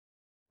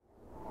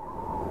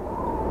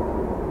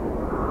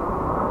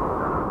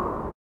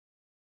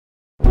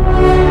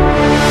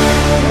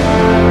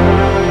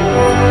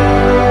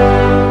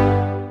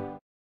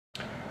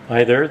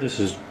Hi there, this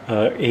is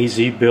AZ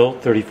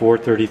build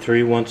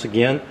 3433 once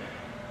again,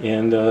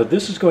 and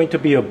this is going to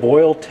be a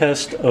boil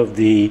test of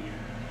the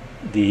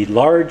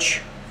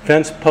large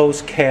fence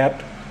post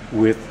cap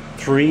with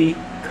 3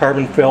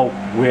 carbon felt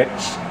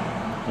wicks.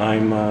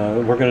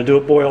 We're going to do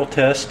a boil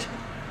test.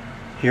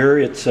 Here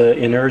it's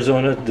in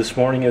Arizona. This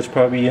morning it's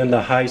probably in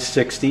the high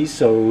 60s,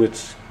 so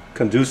it's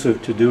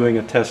conducive to doing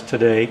a test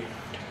today.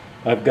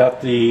 I've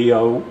got the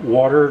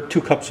water, 2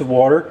 cups of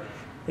water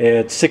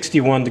at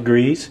 61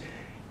 degrees,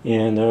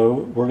 and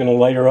we're going to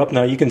light her up.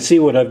 Now you can see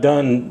what I've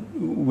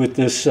done with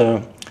this.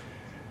 I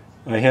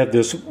have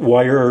this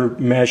wire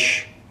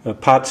mesh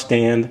pot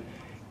stand,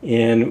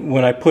 and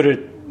when I put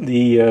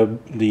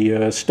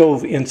the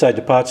stove inside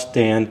the pot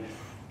stand,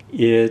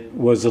 it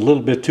was a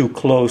little bit too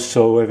close,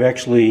 so I've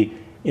actually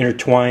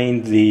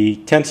intertwined the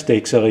tent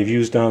stakes that I've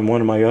used on one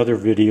of my other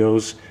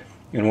videos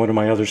and one of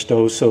my other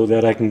stoves, so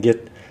that I can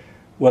get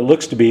what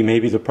looks to be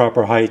maybe the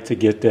proper height to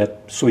get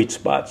that sweet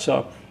spot.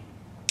 So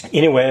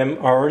anyway, I'm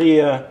already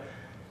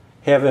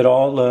have it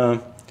all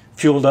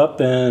fueled up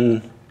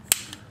and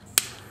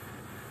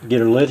get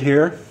her lit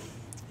here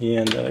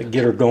and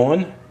get her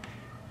going.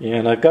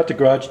 And I've got the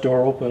garage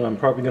door open. I'm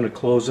probably going to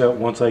close that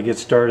once I get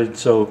started,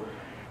 so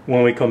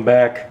when we come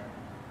back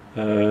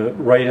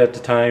right at the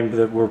time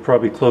that we're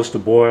probably close to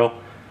boil,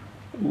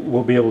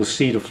 we'll be able to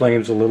see the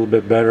flames a little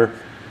bit better.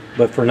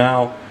 But for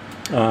now,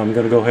 I'm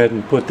going to go ahead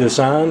and put this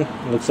on.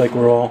 Looks like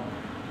we're all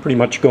pretty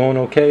much going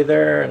okay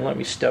there. And let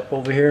me step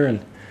over here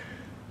and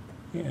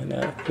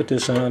put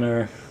this on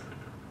our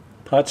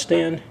pot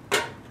stand,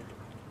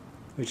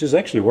 which is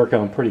actually working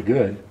out pretty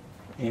good.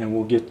 And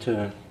we'll get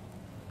our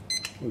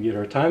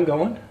time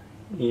going.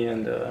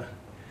 And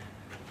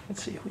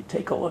let's see if we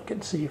take a look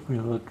and see if we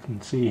look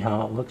and see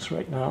how it looks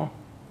right now.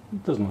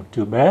 It doesn't look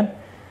too bad.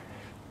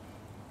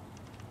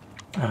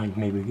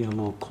 Maybe get a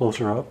little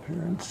closer up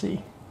here and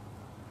see.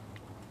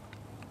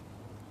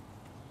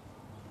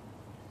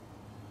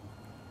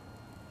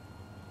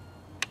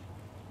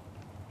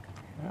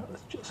 Now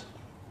let's just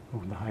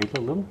move the height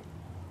a little.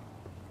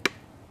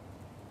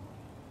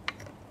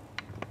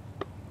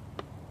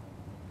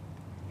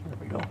 There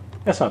we go.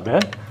 That's not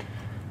bad.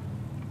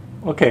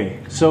 Okay,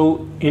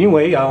 so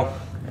anyway, I'll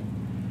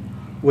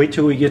wait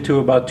till we get to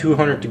about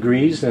 200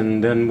 degrees,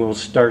 and then we'll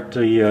start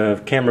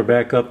the camera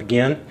back up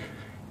again,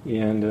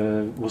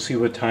 and we'll see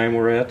what time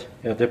we're at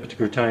that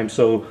particular time.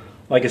 So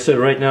like I said,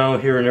 right now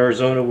here in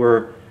Arizona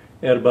we're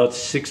at about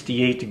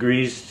 68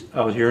 degrees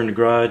out here in the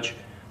garage,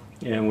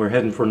 and we're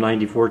heading for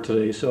 94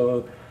 today.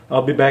 So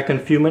I'll be back in a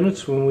few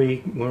minutes when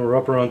we're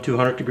up around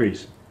 200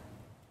 degrees.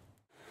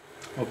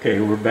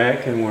 Okay, we're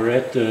back and we're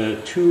at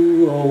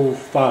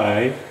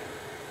 205. I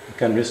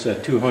kind of missed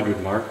that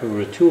 200 mark.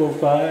 We're at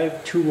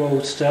 205,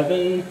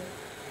 207,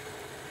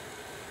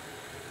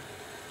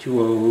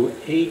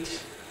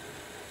 208,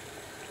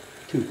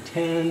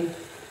 210,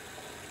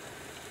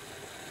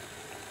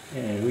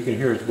 and we can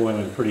hear it's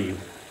boiling pretty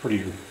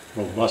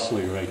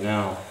robustly right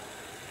now.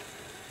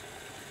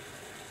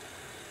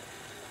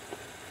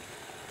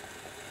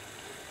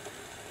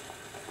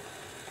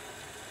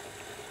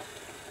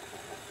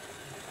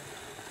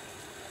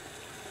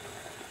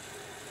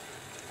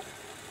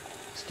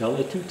 Still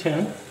at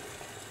 210.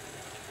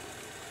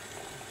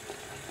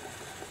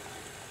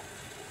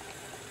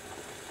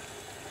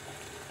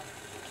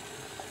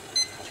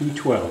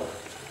 $212.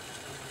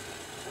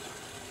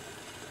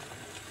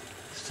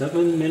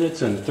 7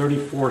 minutes and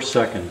 34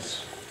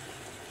 seconds.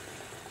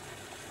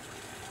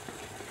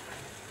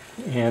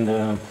 And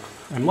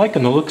I'm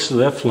liking the looks of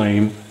that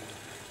flame.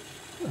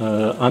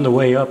 On the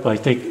way up, I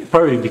think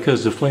probably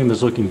because the flame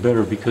is looking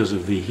better because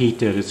of the heat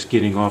that it's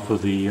getting off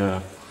of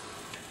the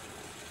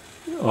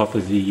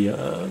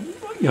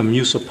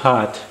Musa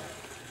pot,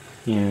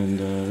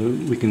 and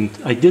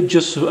I did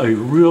just a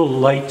real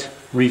light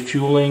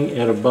refueling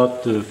at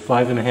about the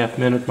 5.5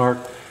 minute mark.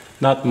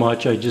 Not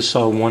much. I just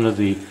saw one of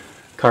the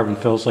carbon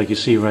felts, like you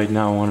see right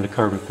now. One of the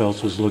carbon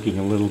felts was looking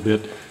a little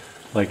bit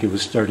like it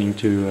was starting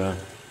to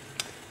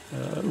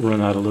run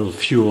out a little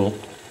fuel,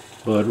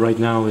 but right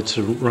now it's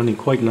running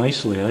quite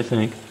nicely, I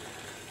think.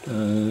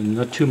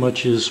 Not too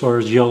much as far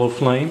as yellow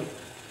flame,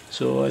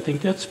 so I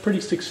think that's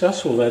pretty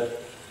successful. That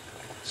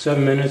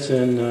 7 minutes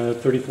and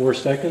 34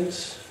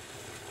 seconds.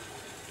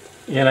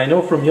 And I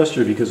know from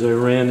yesterday, because I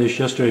ran this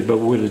yesterday, but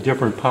with a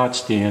different pot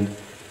stand,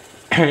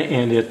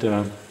 and it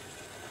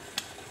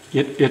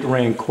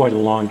ran quite a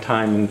long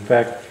time. In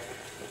fact,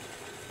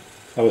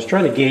 I was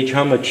trying to gauge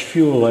how much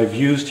fuel I've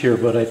used here,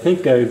 but I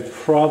think I've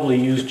probably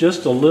used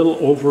just a little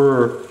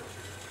over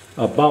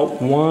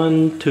about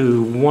 1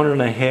 to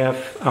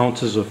 1.5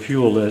 ounces of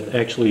fuel that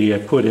actually I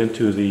put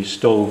into the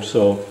stove.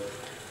 So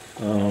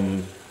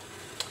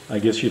I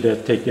guess you'd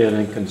have to take that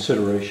in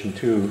consideration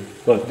too.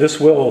 But this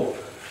will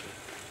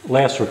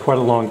last for quite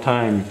a long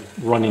time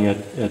running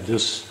at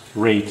this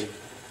rate.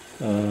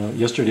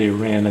 Yesterday it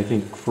ran, I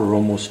think, for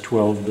almost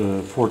 12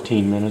 to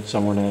 14 minutes,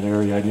 somewhere in that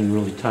area. I didn't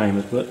really time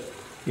it, but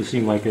it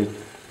seemed like it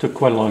took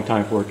quite a long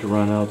time for it to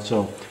run out.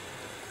 So,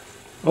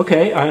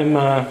 okay, I'm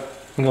going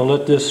to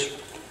let this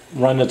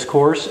run its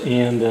course,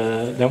 and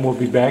then we'll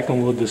be back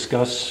and we'll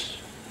discuss,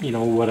 you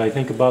know, what I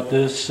think about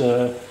this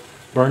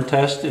burn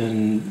test,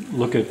 and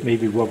look at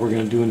maybe what we're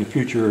going to do in the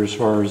future as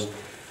far as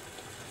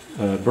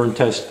burn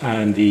test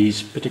on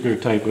these particular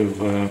type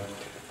of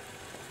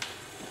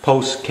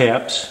post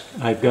caps.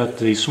 I've got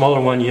the smaller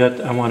one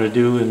yet I want to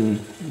do, and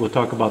we'll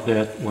talk about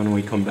that when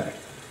we come back.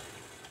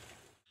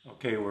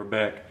 Okay, we're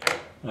back.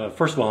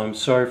 First of all, I'm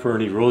sorry for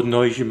any road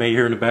noise you may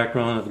hear in the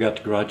background. I've got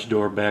the garage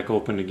door back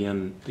open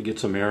again to get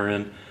some air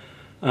in.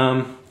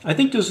 I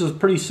think this is a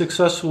pretty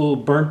successful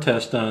burn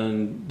test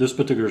on this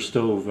particular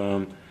stove.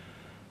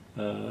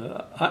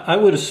 I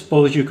would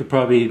suppose you could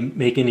probably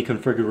make any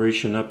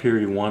configuration up here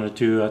you wanted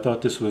to. I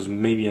thought this was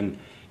maybe an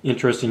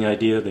interesting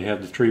idea. They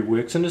have the 3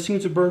 wicks, and it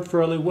seems to burn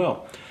fairly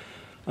well.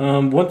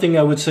 One thing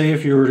I would say,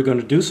 if you were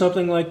going to do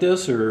something like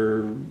this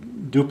or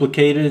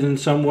duplicate it in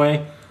some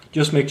way,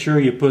 just make sure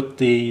you put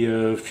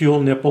the fuel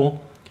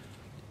nipple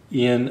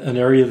in an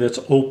area that's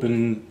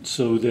open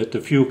so that the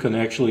fuel can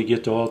actually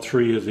get to all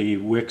 3 of the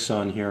wicks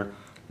on here.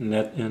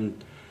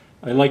 And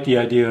I like the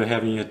idea of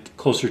having it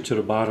closer to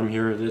the bottom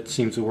here. That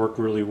seems to work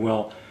really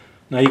well.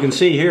 Now you can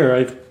see here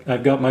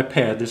I've got my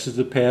pad. This is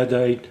the pad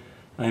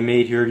I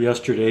made here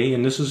yesterday,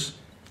 and this is,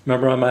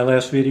 remember on my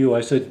last video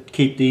I said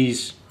keep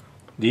these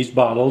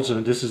bottles,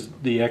 and this is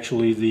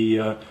actually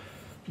the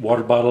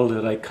water bottle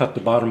that I cut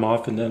the bottom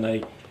off, and then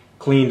I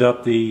cleaned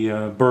up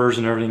the burrs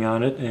and everything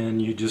on it,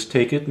 and you just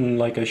take it, and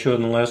like I showed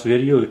in the last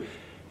video,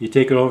 you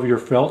take it over your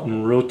felt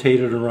and rotate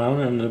it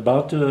around, and in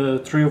about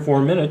 3 or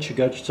 4 minutes you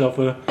got yourself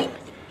a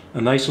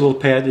nice little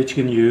pad that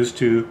you can use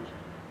to,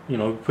 you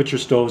know, put your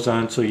stoves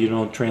on so you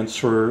don't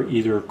transfer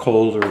either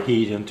cold or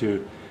heat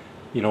into,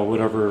 you know,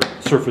 whatever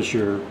surface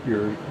you're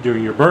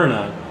doing your burn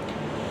on.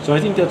 So I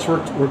think that's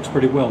works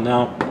pretty well.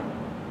 Now,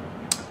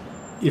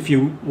 if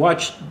you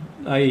watched,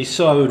 I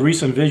saw a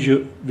recent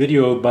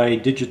video by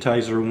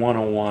Digitizer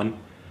 101,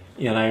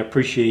 and I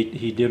appreciate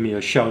he did me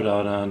a shout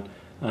out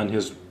on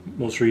his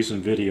most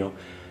recent video,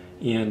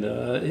 and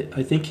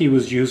I think he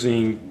was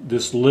using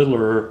this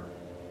littler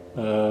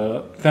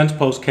fence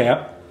post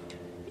cap,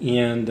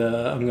 and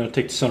I'm going to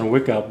take the center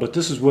wick out, but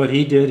this is what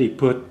he did. He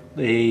put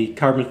a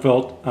carbon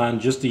felt on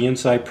just the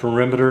inside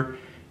perimeter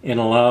and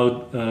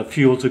allowed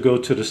fuel to go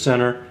to the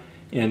center,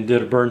 and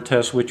did a burn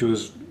test, which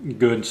was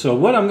good. So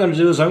what I'm going to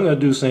do is I'm going to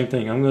do the same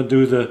thing. I'm going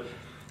to do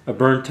a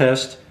burn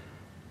test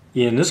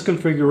in this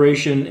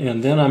configuration,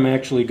 and then I'm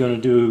actually going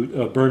to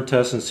do a burn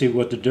test and see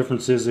what the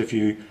difference is if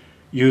you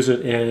use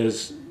it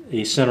as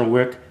a center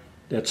wick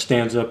that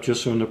stands up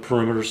just from the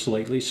perimeter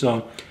slightly.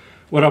 So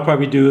what I'll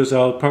probably do is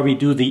I'll probably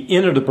do the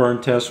end of the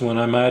burn test when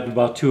I'm at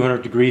about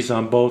 200 degrees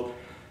on both,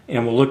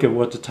 and we'll look at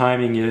what the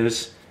timing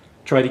is,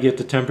 try to get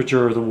the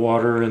temperature of the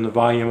water and the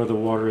volume of the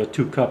water at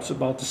 2 cups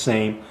about the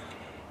same,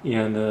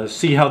 and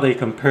see how they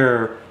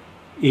compare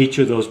each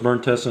of those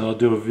burn tests. And I'll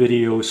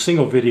do a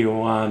single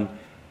video on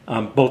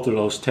both of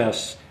those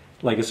tests.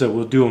 Like I said,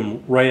 we'll do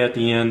them right at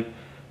the end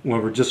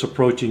when we're just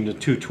approaching the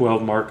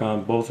 212 mark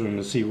on both of them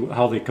to see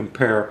how they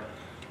compare.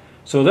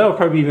 So that'll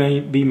probably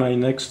be my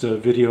next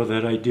video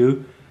that I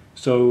do.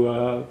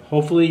 So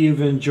hopefully you've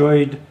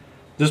enjoyed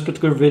this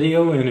particular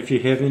video, and if you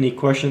have any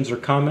questions or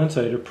comments,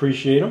 I'd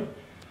appreciate them.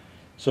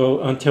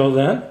 So until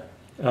then,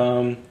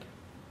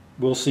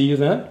 we'll see you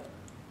then,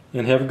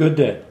 and have a good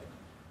day.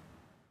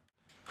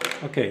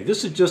 Okay,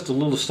 this is just a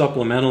little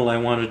supplemental I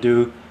want to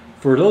do.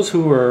 For those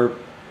who are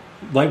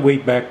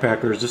lightweight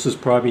backpackers, this is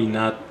probably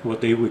not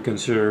what they would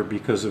consider,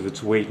 because of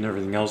its weight and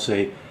everything else,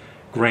 a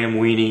Graham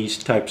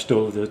Weenies type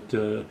stove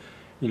that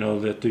you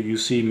know, that you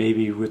see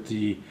maybe with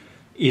the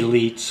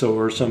Elites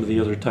or some of the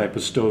other type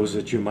of stoves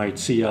that you might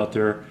see out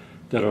there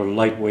that are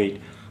lightweight.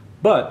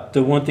 But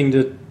the one thing,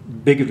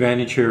 that big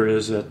advantage here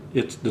is that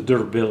it's the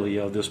durability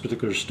of this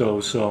particular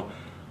stove. So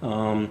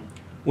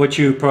what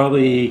you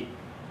probably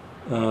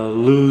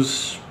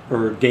lose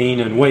or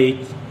gain in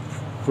weight,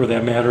 for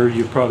that matter,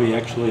 you probably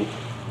actually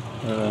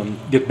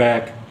get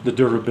back the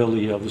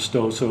durability of the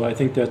stove. So I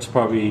think that's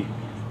probably,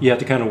 you have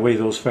to kind of weigh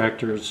those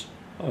factors,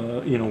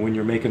 you know, when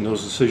you're making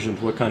those decisions,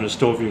 what kind of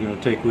stove you're going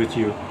to take with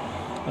you.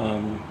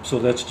 So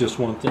that's just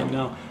one thing.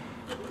 Now,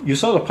 you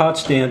saw the pot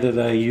stand that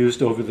I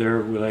used over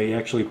there where I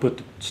actually put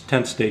the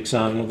tent stakes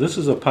on. Well, this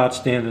is a pot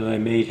stand that I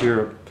made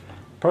here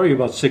probably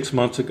about 6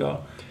 months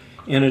ago,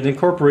 and it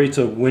incorporates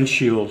a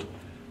windshield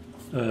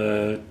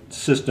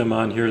system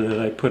on here that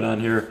I put on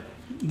here.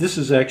 This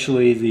is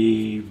actually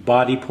the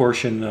body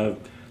portion of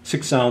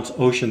 6-ounce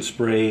Ocean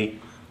Spray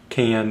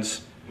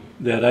cans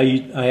that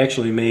I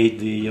actually made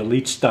the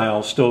Elite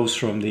style stoves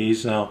from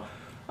these. Now,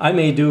 I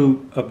may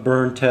do a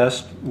burn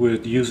test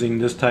with using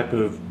this type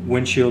of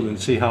windshield and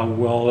see how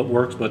well it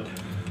works, but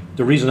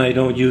the reason I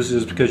don't use it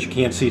is because you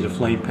can't see the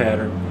flame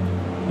pattern,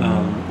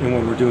 and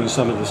when we're doing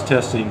some of this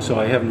testing, so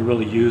I haven't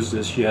really used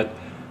this yet,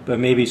 but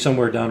maybe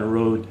somewhere down the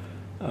road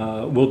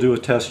we'll do a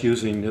test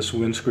using this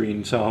windscreen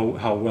and see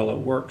how well it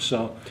works.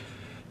 So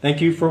thank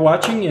you for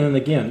watching, and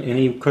again,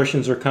 any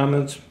questions or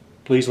comments,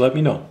 please let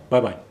me know.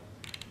 Bye-bye.